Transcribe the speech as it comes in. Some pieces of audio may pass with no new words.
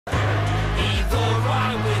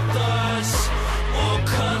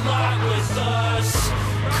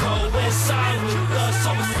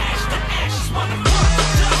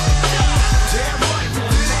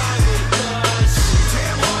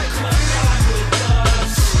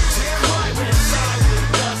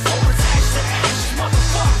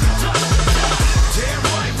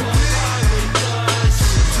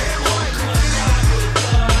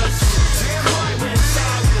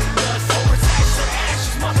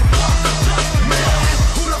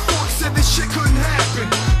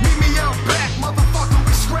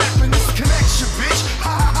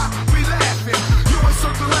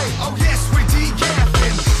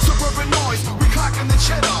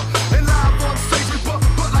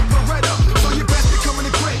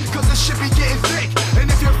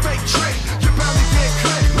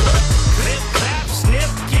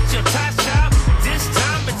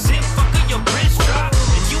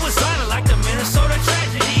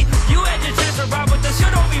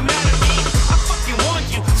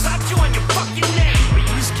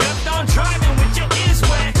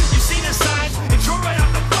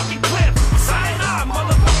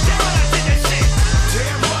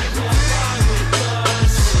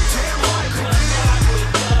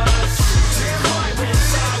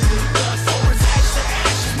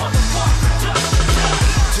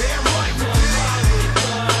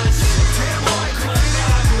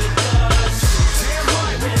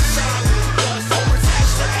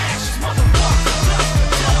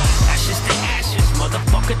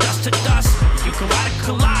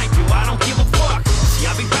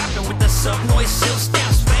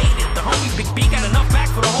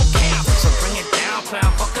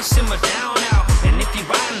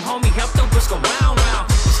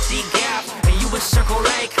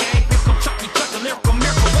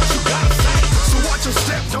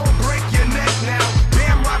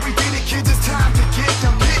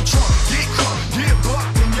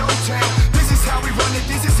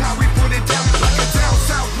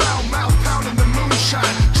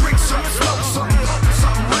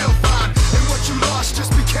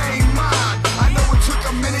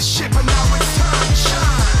shit, but now it's time to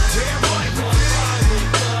shine. Damn right, we're live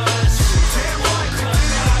with us. Damn right, we're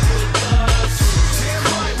live with us. Damn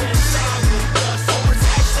right, we're live with us. Over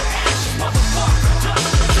tax to ashes, motherfucker.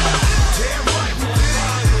 Damn right, we're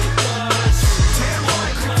live with us. Damn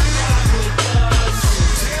right, we're live with us.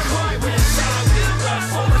 Damn right, we're live with us.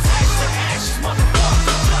 Over tax to ashes,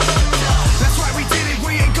 motherfucker. That's right, we did it.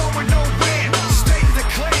 We ain't going nowhere. Stay the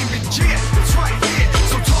claim, and yeah, it's right here.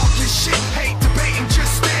 So talk your shit, hate debating,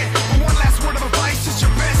 just stand. But one last word of advice is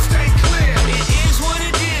your best stay clear. It is what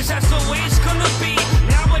it is, that's the way it's gonna be.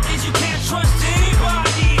 Nowadays you can't trust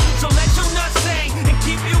anybody. So let your nuts hang and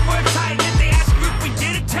keep your word tight. If they ask you if we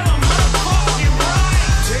did it, tell them motherfucking right.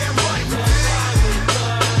 Damn right, we're live with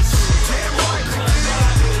us. Damn right, we're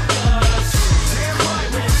live with us. Damn right,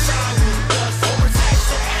 we're live with us. Over tax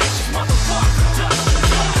to ashes, motherfucker.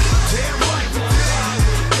 Damn right, we're live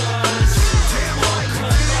with us. Damn right,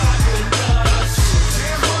 we're live with us.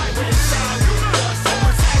 Damn right, we're live with us.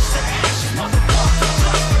 Over tax to ashes, motherfucker.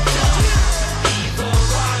 Either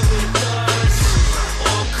ride with us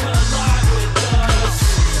or collide with us.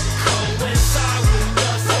 Coincide with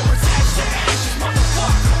us. Over tax to ashes,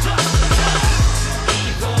 motherfucker.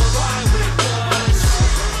 Either ride with us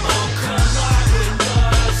or collide with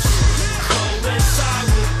us. Coincide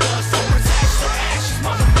with us. Over tax to ashes,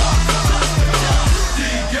 motherfucker.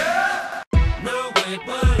 No way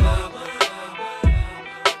but up.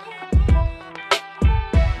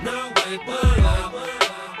 No way but up.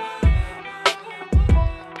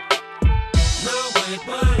 No way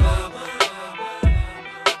but up.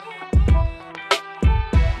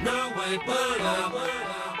 No way but up.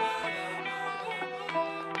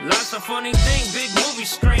 Life's a funny thing, big movie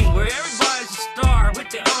screen where everybody's a star with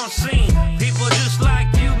their own scene. People just like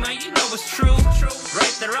you, man, you know it's true.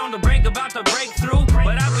 Right there on the brink, about to break through.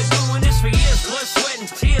 But I've been doing this for years, blood, sweat, and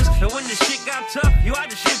tears. And when the shit got tough, you had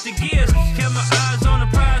to shift the gears. Kept my eyes on the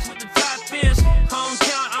prize with the top fist.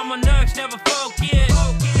 Hometown, I'm a nugs, never forget.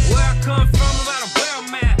 Where I come from, no matter where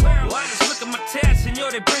I'm at. Well, I just look at my tats and yo,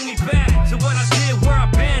 they bring me back to what I did, where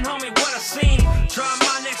I've been, homie, what I seen. Try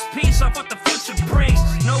my next piece off what the future brings.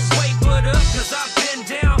 No way but up, cause I've been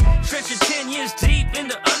down. Trenching 10 years deep in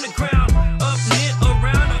the underground. Up near,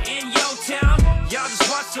 around, or in your town. Y'all just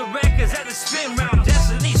watch the records as they spin round.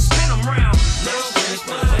 Destiny spin them round. No way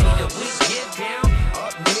but way that we get down.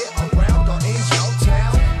 Up near, around, or in your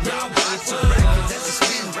town. Y'all watch the records as they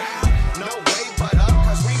spin round. No way but up,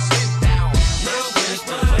 cause we've been down. No way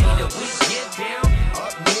but way that we get down.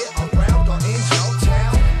 Up near, around, or in your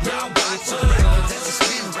town. Y'all watch the records as they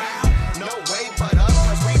spin round. No way but up,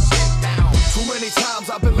 cause we've been down. Too many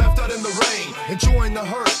times I've been left out in the rain, enjoying the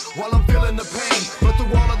hurt while I'm feeling the pain. But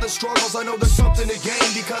through all of the struggles, I know there's something to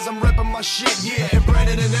gain, because I'm repping my shit, yeah, and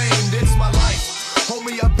branded and aimed. It's my life.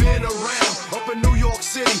 Homie, I've been around, up in New York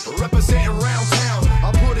City, representing round town.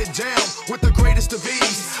 I put it down with the greatest of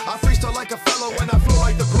ease. I freestyle like a fellow and I flow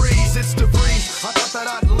like the breeze. It's the breeze. I thought that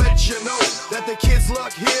I'd let you know that the kids'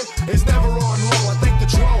 luck here is never on low. I thank the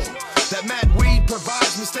drone that Matt Weed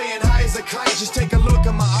provides me, staying high as a kite. Just take a look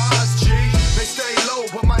at my eyes, G. They stay low,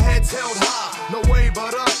 but my head's held high. No way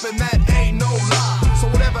but up, and that ain't no lie. So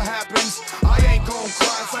whatever happens, I ain't gon'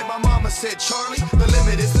 cry. It's like my mama said, Charlie, the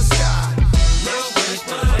limit is the sky. No way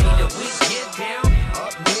but way that we get down.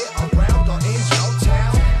 Up near, around, or in your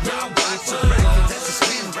town. Y'all watch the records as they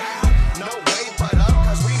spin round. No way but up,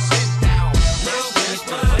 cause we've been down. No way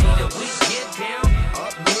but way that we get down.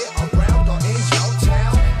 Up near, around, or in your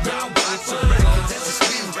town. Y'all watch the Records as they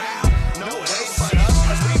spin round. No way but up,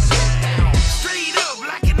 cause we've been down. Straight up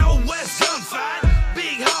like an old West gunfight.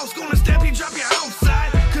 Big house gonna step you, drop your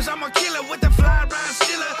outside. Cause I'm a killer with the fly rhyme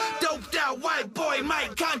stiller. Doped out white boy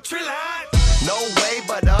Mike Contrilla. No way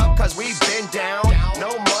but up, cause we've been down.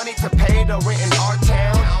 No money to pay the rent in our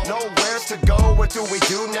town. Nowhere to go, what do we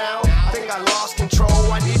do now? Think I lost control,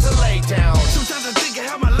 I need to lay down.